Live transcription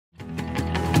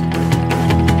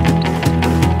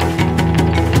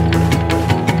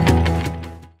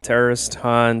Terrorist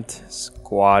hunt,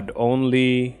 squad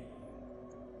only,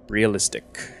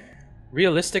 realistic.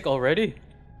 Realistic already?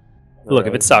 Look,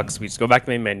 if it sucks, we just go back to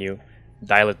the main menu,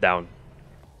 dial it down.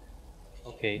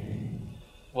 Okay.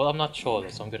 Well, I'm not Cholo,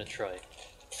 so I'm gonna try.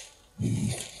 I'm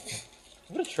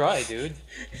gonna try, dude.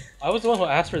 I was the one who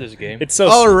asked for this game. It's so.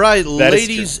 All right,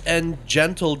 ladies and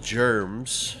gentle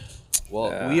germs.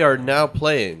 Well, we are now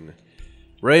playing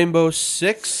Rainbow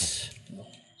Six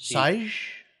Siege.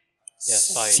 Yeah,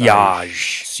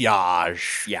 Siege.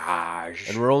 Siege.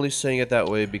 And we're only saying it that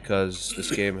way because this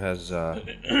game has.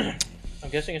 I'm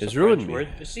guessing it's It's a ruined French me. word.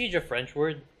 Is siege a French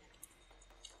word?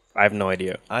 I have no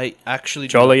idea. I actually.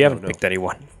 Jolo, you don't haven't know. picked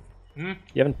anyone. Hmm?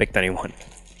 You haven't picked anyone.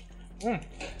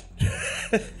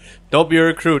 Don't be a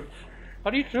recruit. How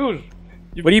do you choose?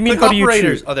 What do you mean? Click How do you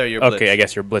operators. choose? Oh, there you're. Okay, I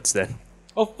guess you're Blitz then.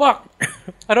 Oh fuck!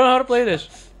 I don't know how to play this.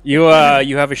 You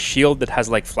have a shield that has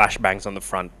like flashbangs on the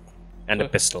front, and a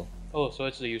pistol. Oh, so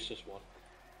it's the useless one.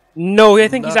 No, I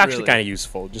think he's Not actually really. kind of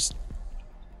useful. Just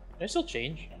Can I still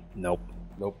change? nope.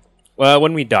 Nope. Well,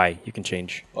 when we die, you can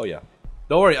change. Oh yeah.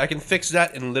 Don't worry, I can fix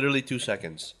that in literally 2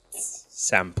 seconds.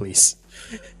 Sam, please.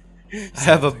 I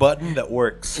have a button that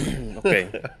works. Okay.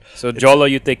 So Jolo,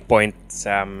 you take point.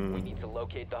 Sam. Need to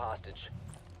locate the hostage.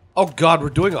 Oh god, we're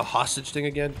doing a hostage thing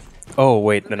again? Oh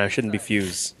wait, then I shouldn't be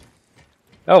fused.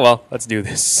 Oh well, let's do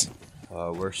this.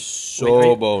 We're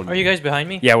so boned. Are you guys behind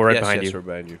me? Yeah, we're right yes, behind yes, you. we're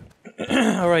behind you.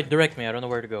 Alright, direct me. I don't know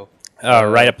where to go.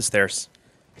 Right up the stairs.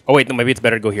 Oh wait, no, maybe it's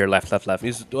better to go here. Left.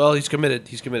 He's committed.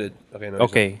 He's committed. Okay, no.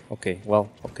 Okay. Well,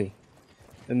 okay.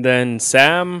 And then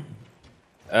Sam.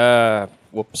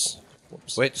 Whoops.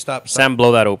 Wait, stop. Sam,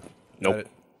 blow that open. Got Nope. it.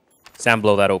 Sam,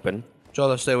 blow that open.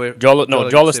 Jolo, stay away. Jolo, no,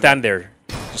 get Jolo, stay stand there.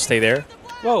 Just stay there.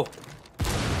 Whoa!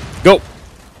 Go. back.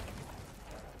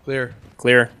 Clear.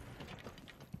 Clear.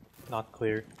 Not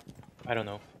clear. I don't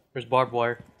know. There's barbed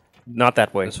wire. Not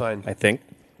that way. That's fine. I think.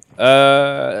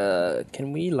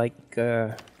 Can we like?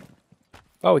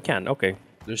 Oh, we can. Okay.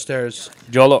 There's stairs.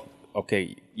 Jolo.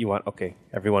 Okay, you want? Okay,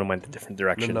 everyone went in different No,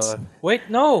 directions. no. Wait,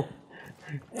 no!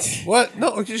 What?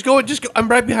 No, just go. Just go. I'm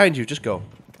right behind you. Just go.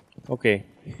 Okay,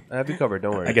 I have you covered.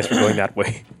 Don't worry. I guess we're going that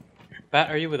way. Pat,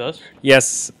 are you with us?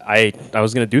 Yes, I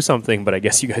was gonna do something, but I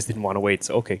guess you guys didn't want to wait.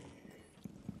 So okay.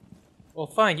 Well,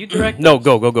 fine. You direct. No, us.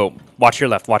 go. Watch your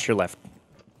left. Watch your left.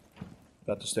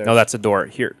 Got the stairs. No, that's a door.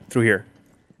 Here, through here.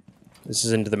 This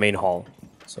is into the main hall.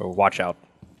 So watch out.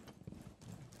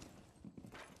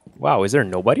 Wow, is there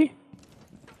nobody?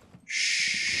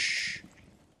 Shh.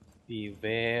 Be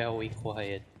very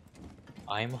quiet.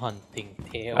 I'm hunting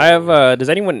tail. I have. Does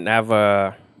anyone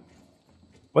have?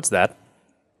 What's that?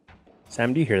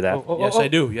 Sam, do you hear that? Yes, I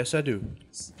do. Yes, I do.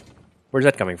 Where's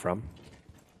that coming from?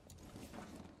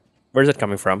 Where's that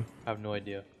coming from? I have no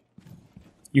idea.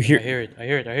 You I hear? hear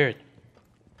it.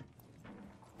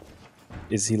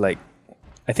 Is he like?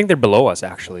 I think they're below us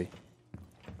actually.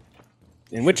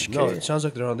 In which No, case? it sounds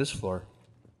like they're on this floor.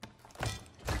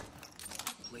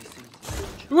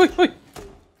 Wait.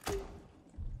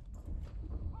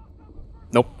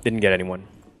 Nope, didn't get anyone.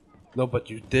 No, but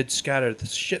you did scatter the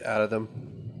shit out of them.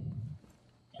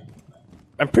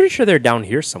 I'm pretty sure they're down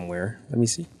here somewhere. Let me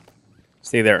see.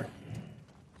 Stay there.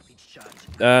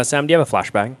 Sam, do you have a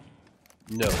flashbang?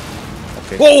 No.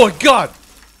 Okay. Oh my god!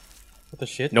 What the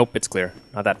shit? Nope, it's clear.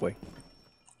 Not that way.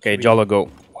 Okay, Jolo, go.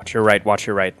 Watch your right. Watch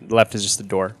your right. The left is just the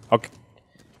door. Okay.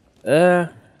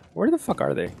 Where the fuck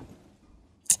are they?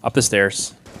 Up the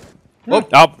stairs. Oh.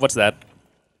 Oh, what's that?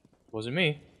 Wasn't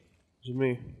me. Is it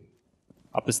me?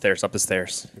 Up the stairs. Up the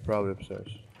stairs. You're probably upstairs.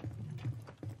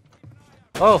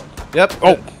 Oh, Yep.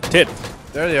 Oh, tit.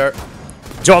 There they are.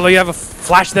 Jolo, you have a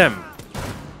flash them.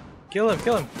 kill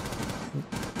him.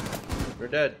 They're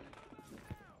dead.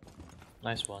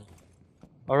 Nice one.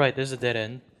 Alright, this is a dead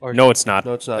end. Or No, it's not.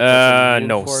 No, it's not. That's a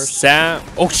No. reinforced- Sam.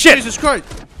 Oh shit. Jesus Christ!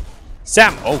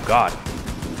 Sam. Oh god.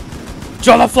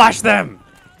 Jolo, flash them.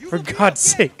 For God's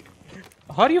sake.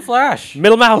 How do you flash?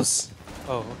 Middle mouse.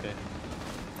 Oh, okay.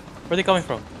 Where are they coming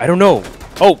from? I don't know.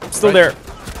 Oh, still there.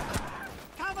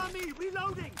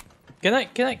 Can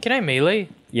I melee?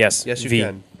 Yes. Yes, you V.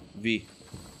 can. V.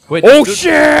 Wait. Oh dude-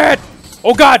 shit!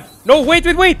 Oh god! No, wait!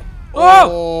 Oh!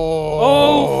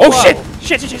 Oh! Oh shit!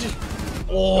 Shit!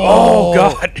 Oh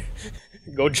god!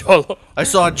 Go Jolo. I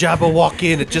saw a Jabba walk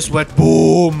in. It just went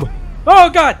boom. Oh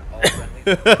god!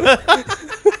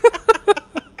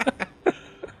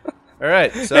 All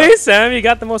right. So Hey Sam, you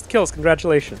got the most kills.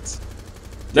 Congratulations.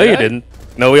 No, Did you I? didn't.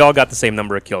 No, we all got the same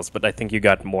number of kills, but I think you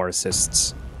got more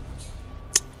assists.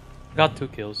 Got 2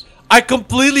 kills. I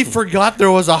completely forgot there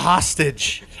was a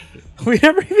hostage. We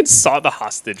never even saw the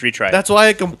hostage. Retry. That's why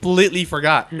I completely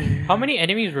forgot. How many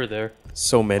enemies were there?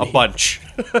 so many. A bunch.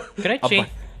 Can I change?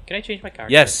 Can I change my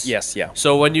character? Yes. Yes, yeah.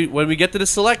 So when we get to the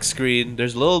select screen,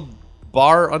 there's a little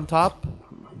bar on top.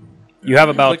 You have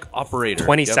about Click operator.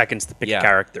 20 Yep. seconds to pick Yeah. a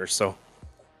character, so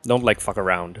don't like fuck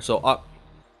around. So It won't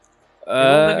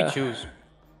let me choose.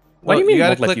 What do you mean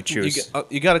gotta won't let click, you choose?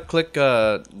 You gotta click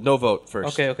no vote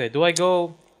first. Okay, okay. Do I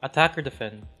go attack or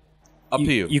defend? Up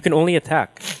to you. You can only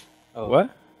attack. Oh.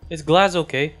 What? Is Glass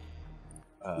okay?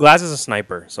 Glass is a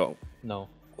sniper, so No.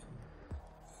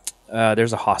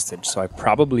 there's a hostage, so I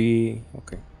probably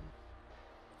okay.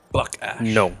 Buck Ash.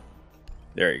 No.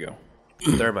 There you go.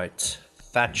 Thermites.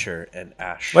 Thatcher and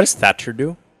Ash. What does Thatcher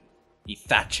do? He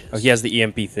thatches. Oh, he has the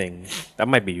EMP thing. That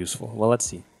might be useful. Well, let's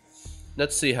see.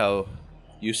 Let's see how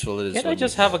useful it is. Can't I when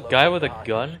just you- have a guy with a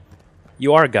gun?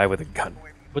 You are a guy with a gun.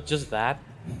 But just that?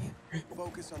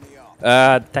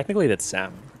 Technically that's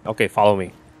Sam. Okay, follow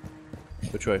me.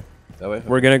 Which way? That way?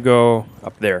 We're gonna go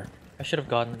up there. I should have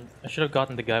gotten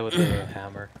the guy with the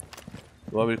hammer.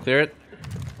 You want me to clear it?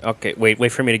 Okay,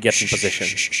 wait for me to get in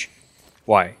position.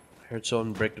 Why? I heard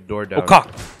someone break the door down. Oh, cock!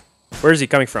 Where is he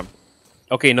coming from?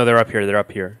 Okay, no, they're up here. They're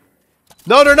up here.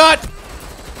 No, they're not!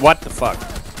 What the fuck?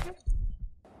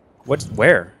 What's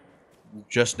where?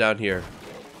 Just down here.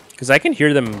 Because I can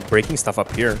hear them breaking stuff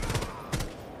up here.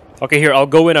 Okay, here, I'll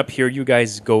go in up here. You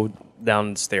guys go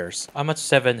down the stairs. I'm at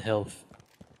 7 health.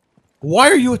 Why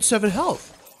are you at 7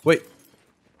 health? Wait.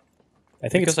 I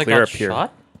think Because it's I clear got up here.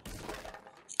 shot?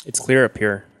 It's clear up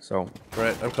here, so...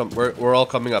 Right, we're all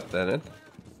coming up then, eh?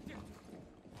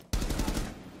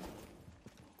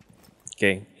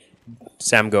 Okay.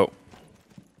 Sam, go.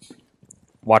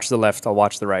 Watch the left, I'll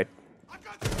watch the right.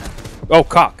 Oh,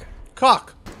 cock!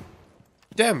 Cock!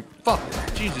 Damn, fuck.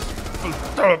 Jesus.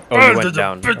 Oh, he went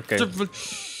down. Okay. Can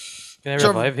I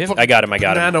revive him? I got him, I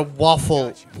got him. Banana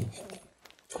waffle.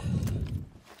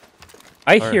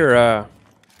 I hear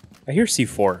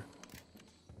C4.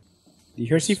 Do you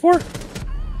hear C4?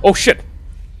 Oh, shit!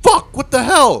 Fuck, what the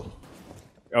hell?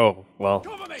 Oh, well.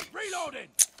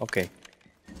 Okay.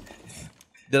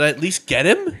 Did I at least get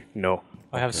him? No.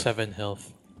 I have 7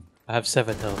 health. I have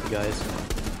 7 health, guys.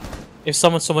 If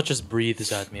someone so much as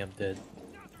breathes at me, I'm dead.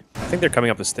 I think they're coming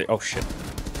up the stairs. Oh, shit.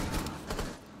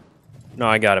 No,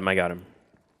 I got him, I got him.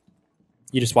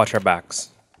 You just watch our backs.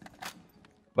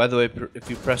 By the way, if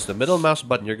you press the middle mouse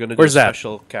button, you're gonna do Where's a that?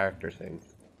 special character thing.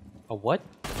 A what?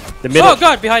 The middle... Oh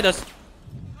god, behind us!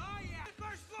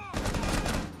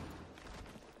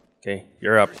 Okay,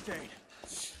 you're up.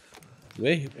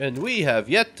 And we have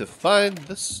yet to find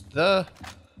the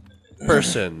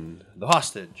person, the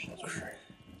hostage.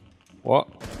 What?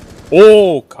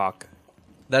 Oh, cock.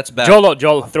 That's bad.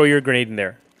 Jolo, throw your grenade in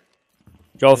there.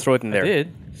 Jolo, throw it in I there.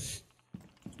 did.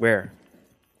 Where?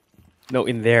 No,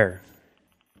 in there.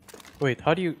 Wait,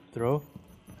 how do you throw?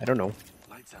 I don't know.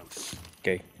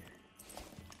 Okay.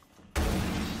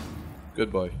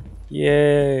 Good boy.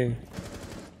 Yay.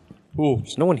 Ooh,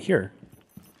 there's no one here.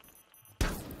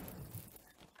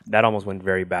 That almost went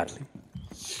very badly.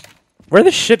 Where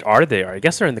the shit are they? I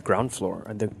guess they're in the ground floor,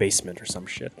 in the basement or some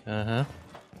shit. Uh-huh.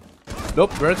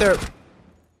 Nope, right there.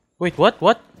 Wait, what?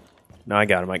 What? No, I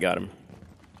got him, I got him.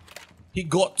 He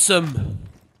got some.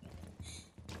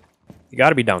 You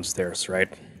gotta be downstairs, right?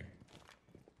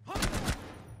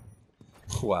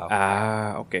 Wow.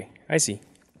 Ah, okay. I see.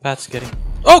 Pat's getting...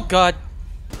 Oh god!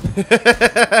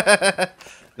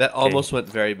 That almost went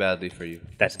very badly for you.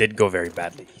 That did go very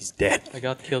badly. He's dead. I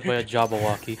got killed by a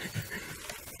Jabberwocky.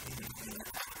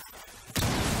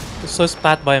 So is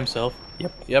Pat by himself?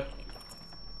 Yep.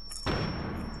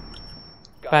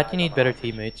 Pat, you need better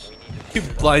teammates. You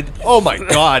blind. Oh my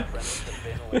god.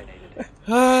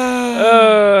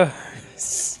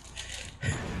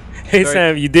 Hey,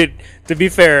 Sam, you did. To be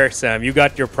fair, Sam, you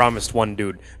got your promised one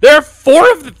dude. There are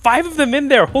 5 of them in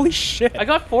there. Holy shit. I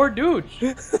got 4 dudes!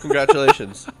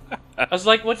 Congratulations. I was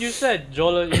like, what you said,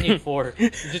 Jolo, you need 4.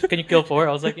 Can you kill 4?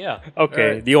 I was like, yeah. Okay,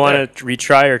 Alright. do you want to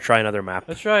retry or try another map?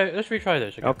 Let's retry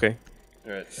this. Okay.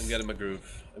 Alright, I'm getting my groove.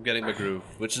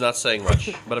 Which is not saying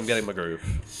much, but I'm getting my groove.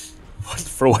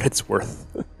 For what it's worth.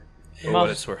 For what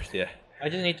it's worth, yeah. I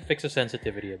just need to fix the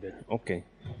sensitivity a bit. Okay.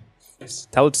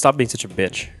 Tell it to stop being such a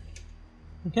bitch.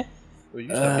 Okay. Well, you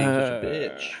stop being such a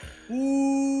bitch.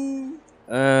 Ooh.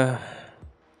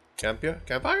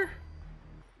 Campfire?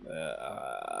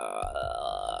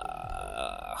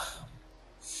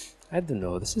 I don't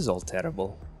know. This is all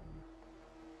terrible.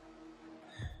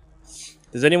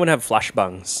 Does anyone have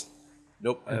flashbangs?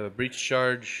 Nope. I have a breach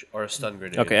charge or a stun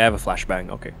grenade. Okay, I have a flashbang.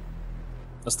 Okay.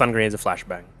 A stun grenade is a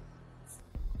flashbang.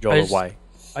 Jolo, why?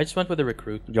 I just went with the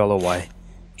recruit. Jolo, why?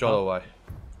 Jolo, why?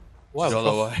 Why?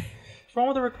 Jolo, why? What's wrong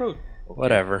with the recruit?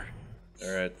 Whatever.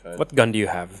 Alright, fine. What gun do you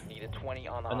have? Need a 20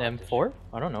 on the An M4?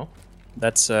 I don't know.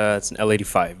 That's it's an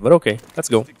L85. But okay, let's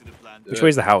go. Which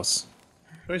way's the house?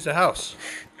 Where's the house?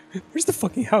 Where's the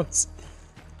fucking house?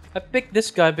 I picked this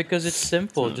guy because it's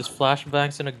simple. Just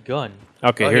flashbangs and a gun.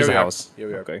 Okay, Oh, here's here the we are. house. Here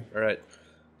we are. Okay. Alright.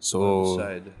 So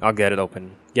Side. I'll get it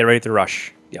open. Get ready to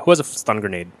rush. Yeah, who has a stun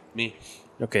grenade? Me.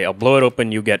 Okay, I'll blow it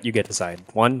open. You get the side.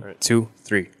 1, Alright. 2,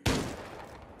 3.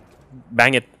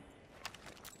 Bang it.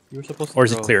 You were supposed to Or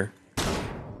is it throw. clear?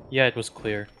 Yeah, it was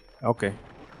clear. Okay.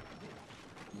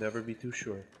 Never be too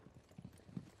sure.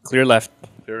 Clear left.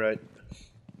 You're right.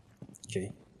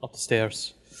 Okay. Up the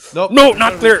stairs. Nope. No,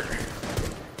 not clear.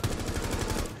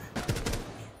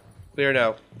 Clear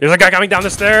now. There's a guy coming down the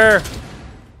stair.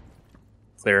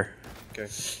 Clear. Okay.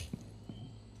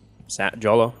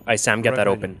 Jolo. Sam, get Right that behind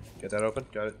open. you. Get that open.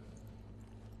 Got it.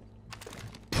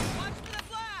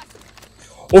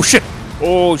 Oh shit!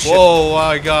 Oh shit! Whoa,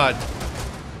 my god.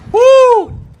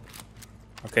 Woo!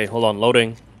 Okay, hold on,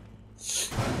 loading.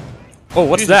 Oh,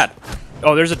 what's Jesus. that?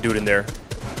 Oh, there's a dude in there.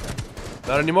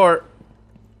 Not anymore.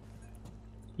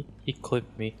 He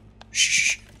clipped me.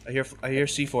 Shh. I hear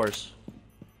C4s.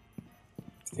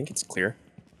 I think it's clear.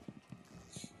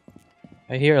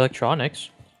 I hear electronics.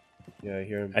 Yeah, I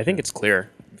hear him. I think it's clear.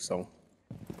 So,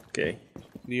 okay,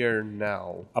 Clear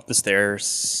now. up the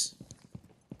stairs.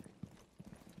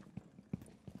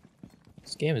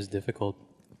 This game is difficult.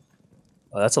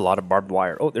 Oh, that's a lot of barbed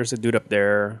wire. Oh, there's a dude up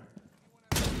there.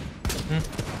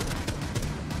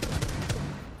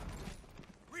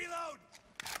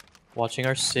 Watching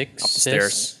our six. Up the sis.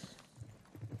 stairs.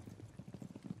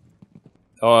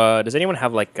 Does anyone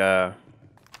have like Oh,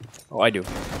 I do.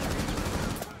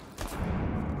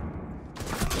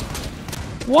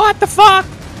 What the fuck?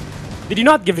 Did you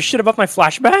not give a shit about my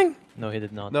flashbang? No, he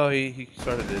did not. No, he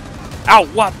started it. Ow,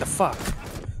 what the fuck?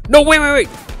 No, wait.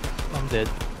 I'm dead.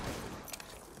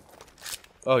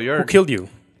 Oh, you're. Who killed you?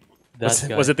 That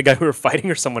guy. Was it the guy we were fighting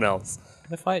or someone else?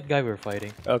 the guy we were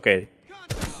fighting? Okay.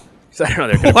 So I don't know.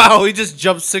 They're gonna... Wow, he just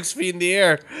jumped 6 feet in the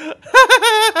air.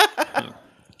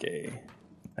 Okay.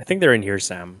 I think they're in here,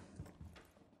 Sam.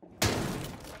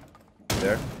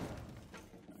 There.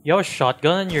 You have a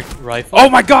shotgun and your rifle? Oh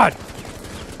my god!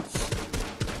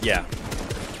 Yeah.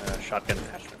 Shotgun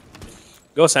attachment.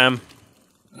 Go, Sam.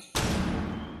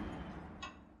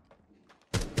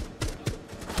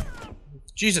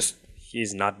 Jesus.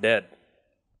 He's not dead.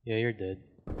 Yeah, you're dead.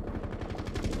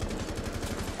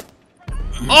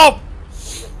 Oh!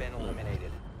 You've been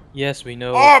eliminated. Yes, we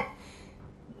know.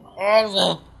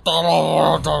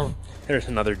 There's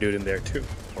another dude in there, too.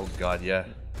 Oh god, yeah.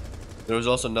 There was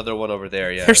also another one over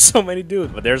there, yeah. There's so many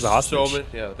dudes, but there's a hostage. so many.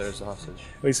 Yeah, there's a hostage.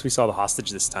 At least we saw the hostage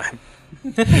this time.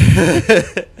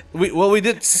 We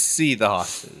did see the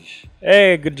hostage.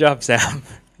 Hey, good job, Sam.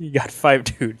 You got 5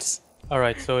 dudes.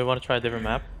 Alright, so we want to try a different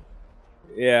map?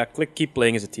 Yeah, keep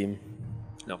playing as a team.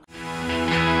 No.